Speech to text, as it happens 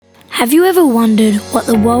Have you ever wondered what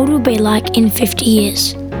the world will be like in 50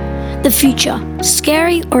 years? The future,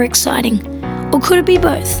 scary or exciting? Or could it be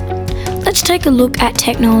both? Let's take a look at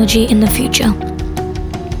technology in the future.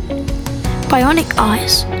 Bionic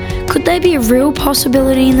eyes. Could they be a real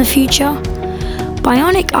possibility in the future?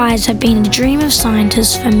 Bionic eyes have been a dream of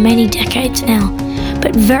scientists for many decades now,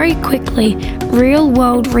 but very quickly,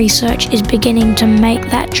 real-world research is beginning to make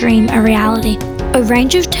that dream a reality. A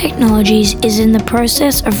range of technologies is in the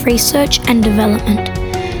process of research and development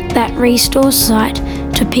that restores sight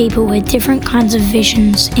to people with different kinds of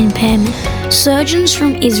vision's impairment. Surgeons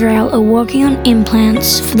from Israel are working on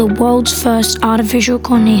implants for the world's first artificial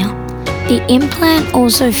cornea. The implant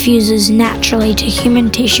also fuses naturally to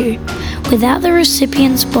human tissue without the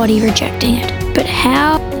recipient's body rejecting it. But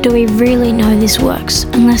how do we really know this works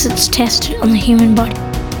unless it's tested on the human body?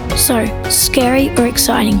 So, scary or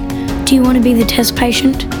exciting? Do you want to be the test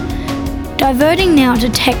patient? Diverting now to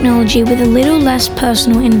technology with a little less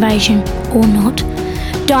personal invasion, or not.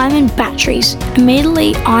 Diamond batteries.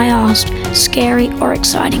 Immediately I asked, scary or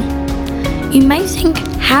exciting? You may think,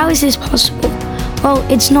 how is this possible? Well,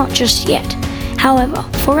 it's not just yet. However,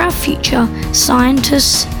 for our future,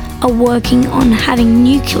 scientists are working on having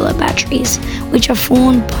nuclear batteries, which are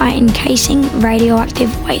formed by encasing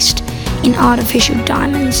radioactive waste in artificial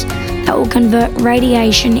diamonds that will convert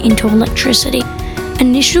radiation into electricity.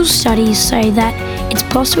 Initial studies say that it's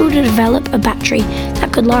possible to develop a battery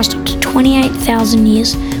that could last up to 28,000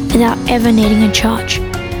 years without ever needing a charge.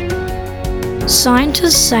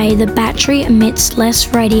 Scientists say the battery emits less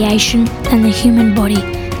radiation than the human body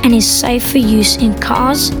and is safe for use in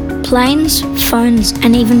cars, planes, phones,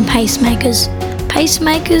 and even pacemakers.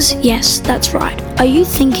 Pacemakers? Yes, that's right. Are you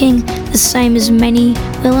thinking the same as many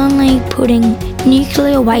willingly putting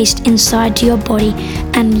nuclear waste inside to your body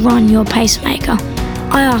and run your pacemaker?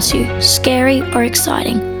 I ask you, scary or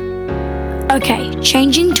exciting? Okay,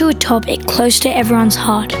 changing to a topic close to everyone's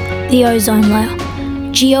heart, the ozone layer.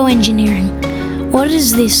 Geoengineering. What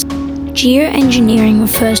is this? Geoengineering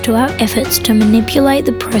refers to our efforts to manipulate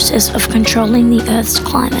the process of controlling the Earth's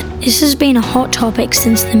climate. This has been a hot topic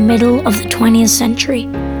since the middle of the 20th century,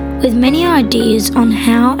 with many ideas on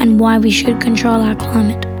how and why we should control our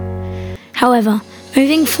climate. However,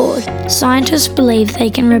 moving forward, scientists believe they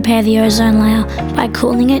can repair the ozone layer by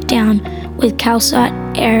cooling it down with calcite,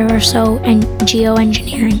 aerosol, and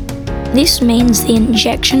geoengineering. This means the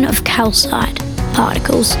injection of calcite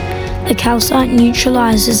particles. The calcite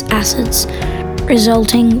neutralizes acids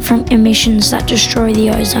resulting from emissions that destroy the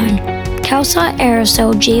ozone. Calcite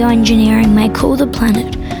aerosol geoengineering may cool the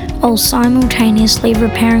planet while simultaneously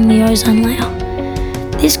repairing the ozone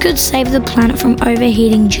layer. This could save the planet from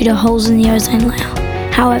overheating due to holes in the ozone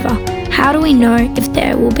layer. However, how do we know if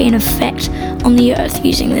there will be an effect on the Earth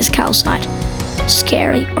using this calcite?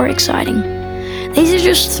 Scary or exciting? These are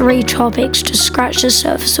just 3 topics to scratch the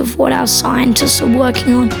surface of what our scientists are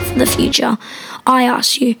working on for the future. I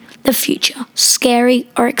ask you, the future, scary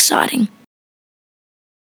or exciting?